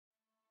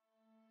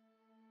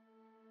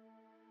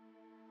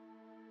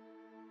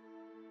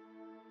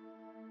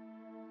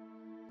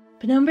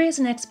Penumbra is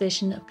an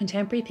exhibition of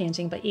contemporary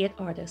painting by 8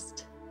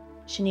 artists: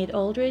 Sinéad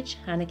Aldridge,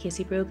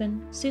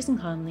 Casey-Brogan, Susan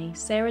Connolly,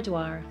 Sarah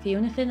Dwyer,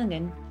 Fiona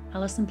Finnegan,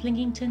 Alison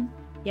Pilkington,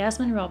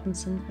 Yasmine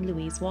Robinson and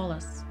Louise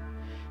Wallace.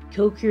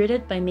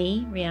 Co-curated by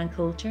me, Riann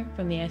Coulter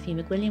from the FE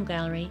McWilliam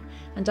Gallery,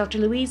 and Dr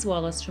Louise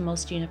Wallace from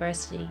Ulster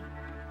University.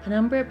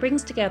 Penumbra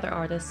brings together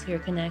artists who are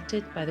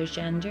connected by their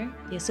gender,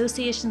 the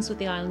associations with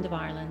the island of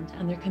Ireland,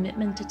 and their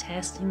commitment to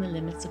testing the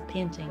limits of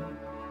painting.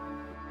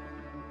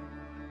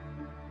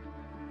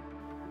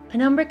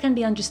 Penumbra can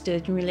be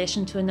understood in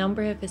relation to a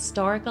number of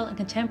historical and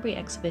contemporary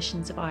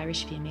exhibitions of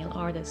Irish female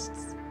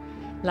artists.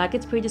 Like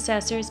its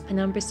predecessors,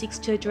 Penumbra seeks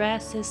to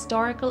address the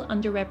historical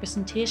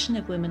underrepresentation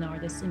of women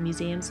artists in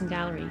museums and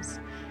galleries,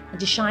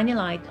 and to shine a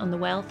light on the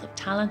wealth of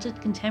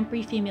talented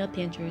contemporary female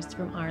painters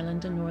from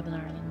Ireland and Northern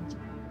Ireland.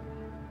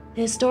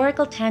 The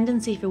historical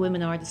tendency for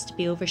women artists to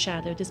be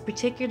overshadowed is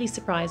particularly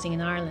surprising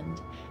in Ireland,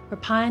 where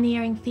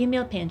pioneering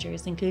female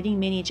painters including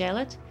Minnie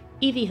Jellett,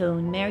 Evie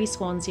Hone, Mary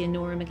Swansea and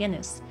Nora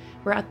McGuinness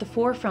were at the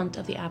forefront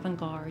of the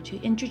avant-garde who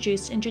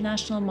introduced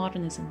international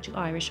modernism to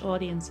Irish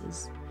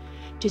audiences.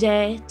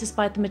 Today,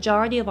 despite the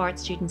majority of art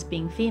students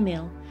being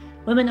female,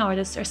 women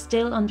artists are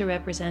still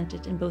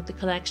underrepresented in both the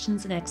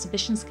collections and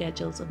exhibition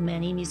schedules of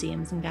many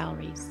museums and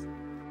galleries.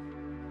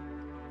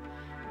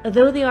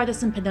 Although the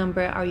artists in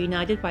Penumbra are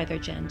united by their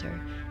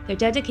gender, their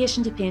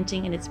dedication to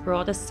painting in its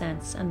broadest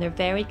sense and their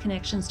varied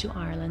connections to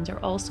Ireland are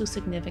also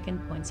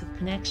significant points of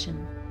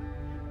connection.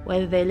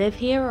 Whether they live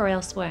here or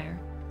elsewhere,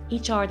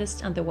 each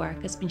artist and their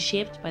work has been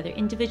shaped by their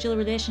individual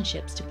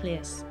relationships to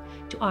place,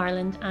 to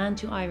Ireland and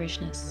to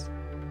Irishness.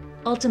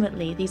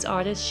 Ultimately, these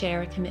artists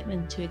share a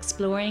commitment to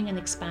exploring and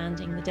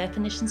expanding the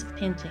definitions of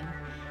painting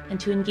and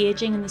to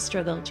engaging in the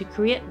struggle to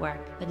create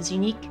work that is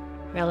unique,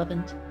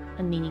 relevant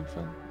and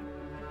meaningful.